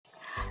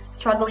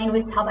Struggling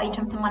with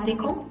sub-items on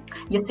mondaycom?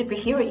 Your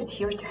superhero is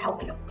here to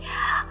help you.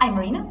 I'm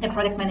Marina, a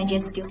product manager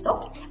at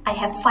Stillsoft. I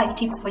have 5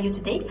 tips for you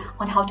today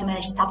on how to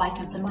manage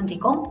sub-items on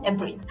mondaycom and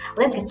breathe.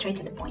 Let's get straight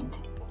to the point.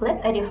 Let's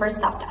add your first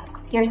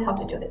subtask. Here's how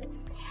to do this.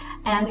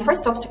 And the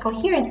first obstacle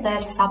here is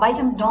that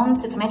sub-items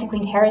don't automatically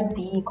inherit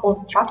the column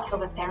structure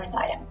of a parent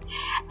item.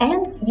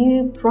 And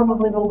you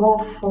probably will go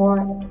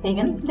for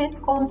saving this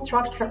column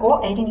structure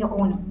or adding your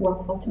own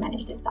workflow to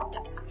manage this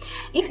subtask.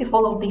 If you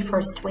follow the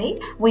first way,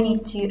 we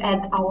need to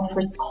add our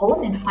first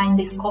column and find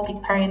this copy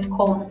parent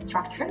column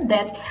structure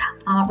that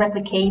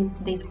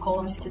replicates these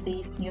columns to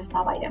this new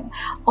sub-item.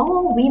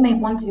 Or we may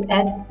want to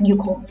add new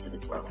columns to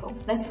this workflow.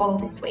 Let's follow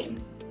this way.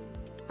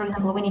 For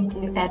example, we need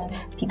to add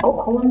people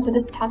column to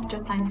this task to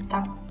assign this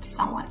task to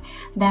someone.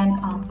 Then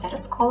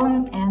status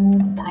column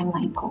and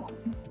timeline column.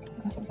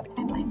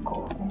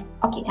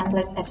 Okay, and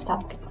let's add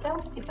task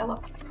itself,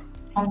 develop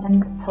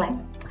content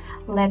plan.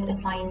 Let's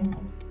assign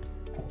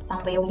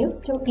some values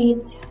to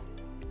it.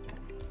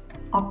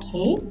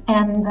 Okay,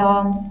 and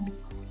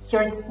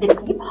here's the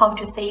tip how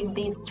to save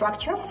this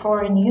structure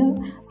for a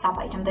new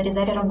sub-item that is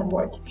added on the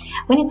board.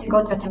 We need to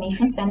go to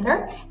Automation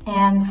Center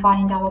and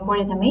find our board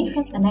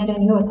automations and add a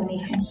new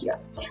automation here.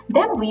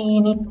 Then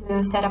we need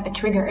to set up a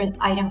trigger as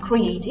item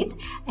created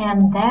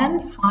and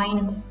then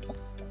find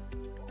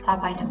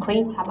sub-item,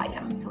 create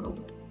sub-item rule.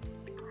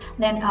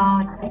 Then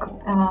check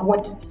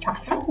what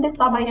structure this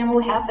sub-item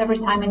will have every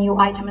time a new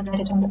item is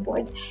added on the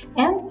board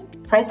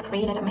and press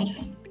create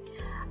automation.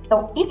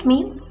 So it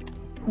means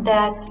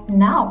that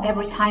now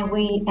every time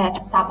we add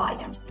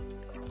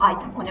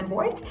item on a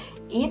board,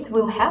 it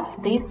will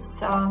have this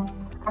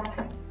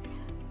structure,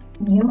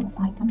 new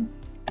item.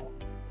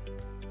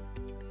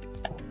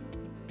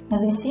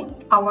 As you see,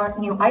 our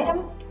new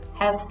item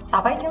has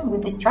sub-item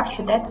with the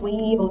structure that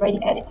we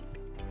already added.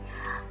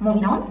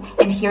 Moving on,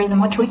 and here is a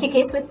more tricky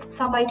case with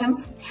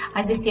sub-items.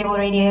 As you see, I've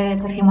already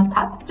added a few more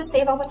tasks to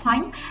save our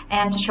time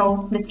and to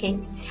show this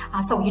case.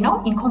 So,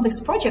 in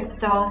complex projects,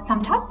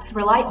 some tasks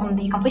rely on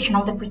the completion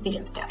of the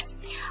preceding steps.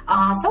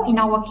 So in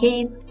our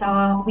case,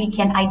 we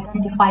can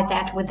identify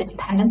that with the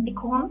dependency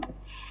column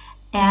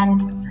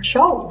and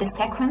show the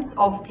sequence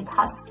of the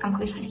tasks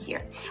completion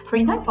here. For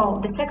example,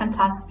 the second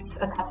task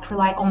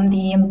rely on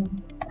the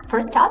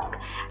first task,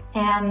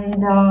 and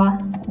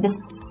the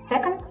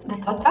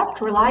third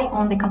task rely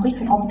on the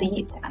completion of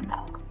the second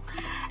task.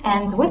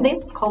 And with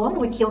this column,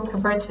 we kill two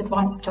birds with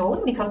one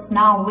stone, because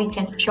now we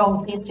can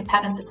show these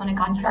dependencies on a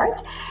Gantt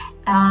chart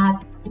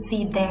to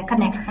see the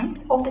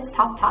connections of the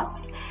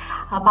subtasks.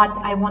 But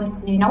I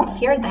want to note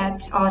here that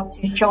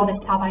to show the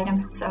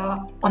sub-items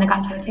on a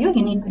Gantt chart view,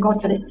 you need to go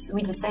to this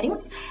widget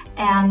settings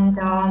and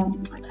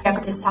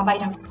check the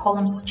sub-items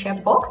columns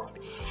checkbox.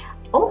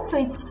 Also,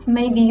 it's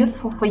maybe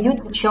useful for you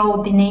to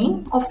show the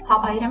name of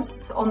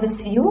sub-items on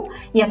this view,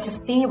 to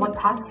see what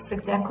tasks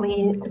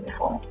exactly to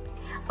perform.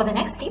 For the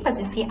next tip, as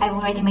you see, I've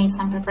already made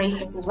some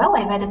preparations as well.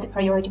 I've added the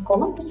priority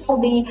column to show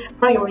the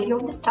priority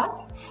of these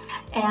tasks.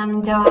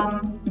 And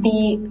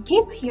the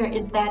case here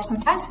is that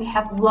sometimes we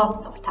have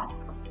lots of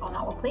tasks on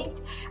our plate,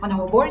 on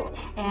our board,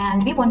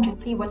 and we want to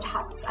see what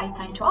tasks are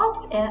assigned to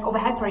us of a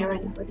high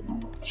priority, for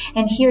example.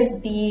 And here's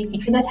the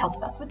feature that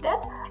helps us with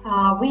that.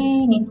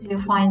 We need to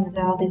find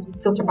this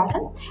filter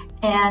button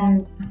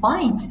and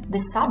find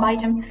the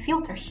sub-items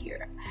filter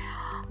here.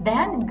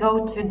 Then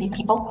go to the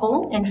people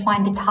column and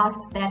find the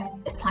tasks that are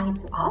assigned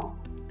to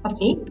us.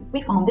 Okay,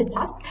 we found this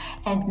task,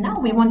 and now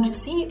we want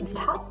to see the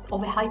tasks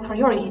of a high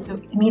priority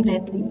to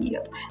immediately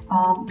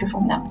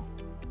perform them.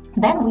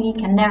 Then we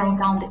can narrow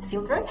down this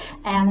filter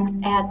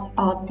and add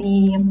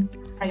the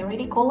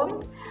priority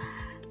column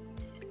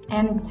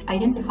and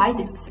identify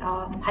these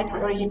high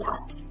priority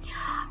tasks.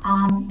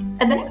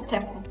 At the next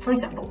step, for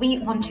example, we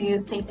want to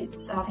save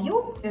this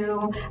view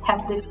to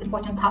have these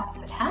important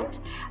tasks at hand.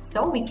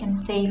 So we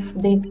can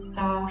save this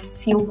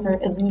filter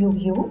as new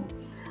view.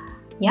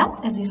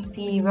 As you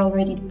see, we've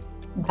already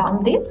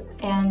done this,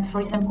 and for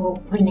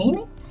example, rename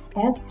it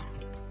as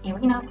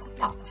Irina's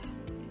tasks.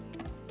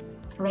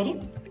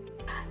 Ready?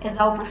 As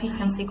our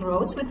proficiency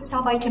grows with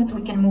sub-items,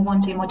 we can move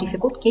on to a more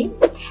difficult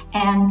case.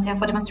 And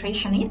for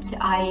demonstration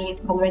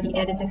I've already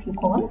added a few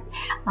columns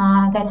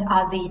that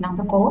are the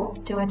number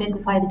columns to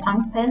identify the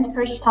time spent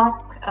per each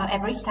task,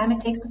 average time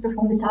it takes to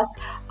perform the task,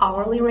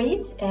 hourly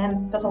rate,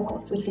 and total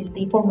cost, which is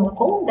the formula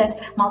column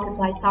that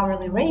multiplies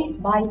hourly rate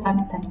by time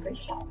spent per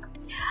each task.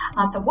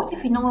 So what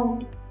if we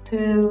know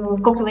to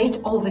calculate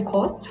all the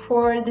cost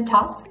for the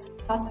tasks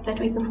that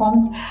we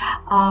performed?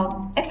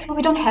 Actually,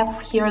 we don't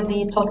have here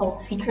the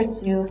totals feature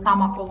to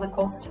sum up all the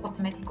costs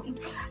automatically,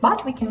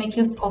 but we can make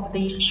use of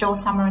the show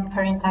summary and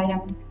parent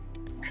item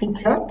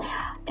feature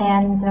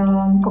and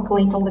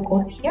calculate all the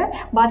costs here.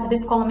 But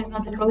this column is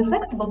not really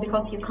flexible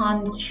because you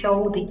can't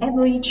show the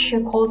average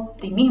cost,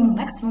 the minimum,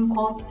 maximum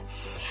cost.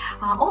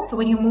 Also,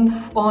 when you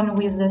move on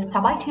with the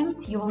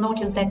sub-items, you will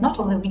notice that not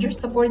all the widgets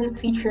support these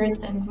features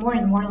and more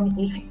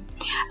limitations.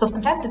 So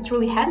sometimes it's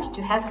really handy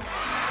to have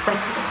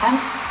spreadsheet at hand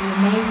to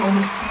make all the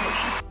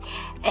customizations.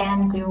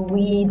 and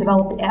we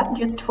developed the app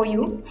just for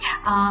you.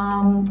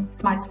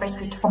 Smart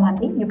Spreadsheet for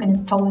Monday. You can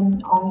install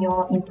it on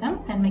your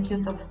instance and make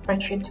use of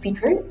spreadsheet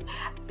features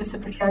to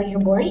supercharge your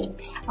board.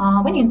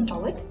 When you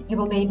install it, you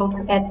will be able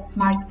to add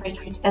Smart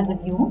Spreadsheet as a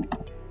view.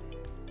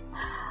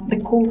 The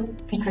cool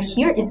feature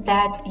here is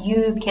that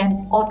you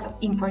can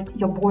auto-import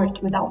your board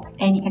without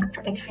any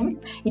extra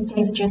actions. It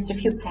takes just a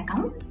few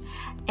seconds.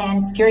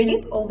 And here it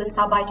is, all the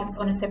sub-items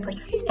on a separate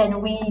sheet,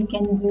 and we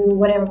can do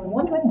whatever we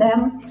want with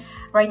them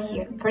right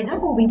here. For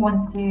example, we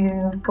want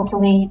to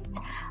calculate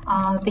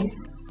this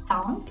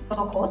sum,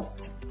 total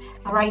costs,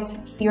 right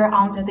here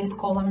under this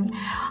column.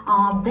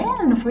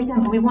 Then, for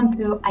example, we want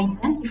to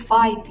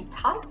identify the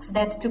tasks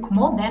that took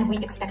more than we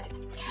expected.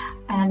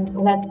 And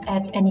let's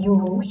add a new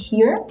rule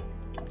here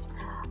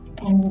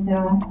and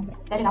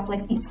set it up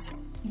like this.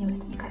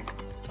 Let me correct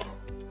this.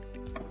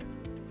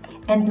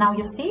 And now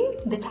you see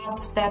the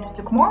tasks that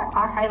took more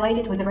are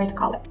highlighted with the red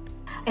color.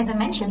 As I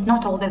mentioned,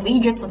 not all the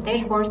widgets or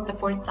dashboards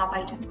support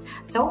sub-items.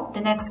 So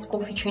the next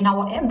cool feature in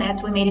our app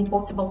that we made it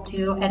possible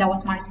to add our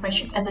Smart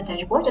Spreadsheet as a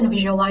dashboard and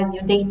visualize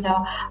your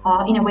data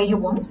in a way you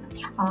want.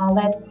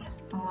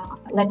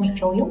 Let me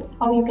show you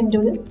how you can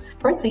do this.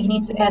 First, you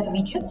need to add a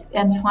widget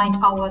and find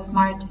our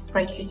Smart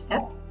Spreadsheet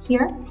app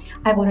here.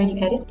 I've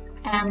already added.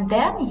 And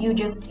then you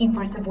just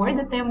import the board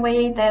the same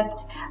way that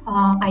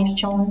I've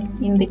shown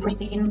in the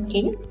preceding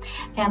case.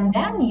 And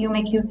then you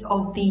make use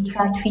of the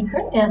chart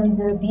feature and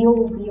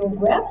build your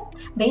graph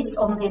based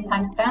on the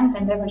time spent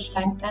and average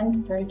time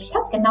spent per each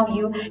task. And now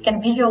you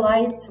can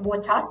visualize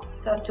what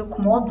tasks took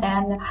more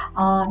than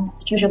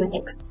it usually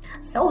takes.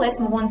 So let's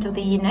move on to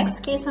the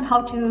next case on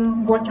how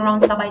to work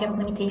around sub-items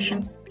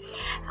limitations.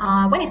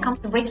 When it comes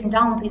to breaking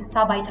down these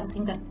sub-items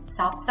into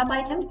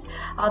sub-subitems,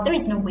 there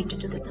is no way to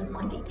do this on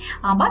Monday.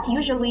 But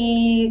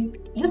usually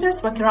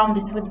users work around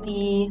this with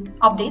the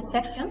update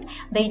section.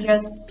 They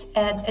just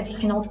add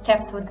additional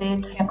steps with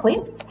the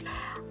checklist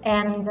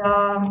and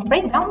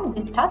break down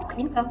this task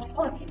into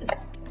smaller pieces.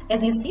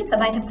 As you see,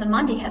 sub-items on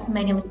Monday have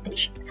many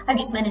limitations. I've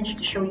just managed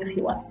to show you a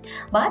few ones.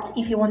 But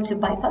if you want to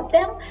bypass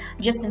them,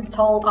 just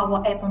install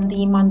our app on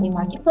the Monday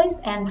Marketplace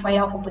and try it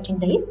out for 14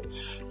 days.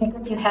 In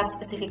case you have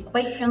specific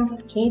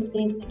questions,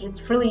 cases,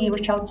 just freely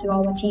reach out to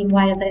our team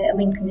via the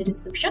link in the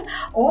description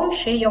or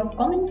share your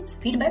comments,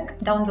 feedback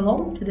down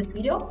below to this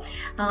video.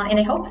 And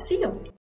I hope to see you.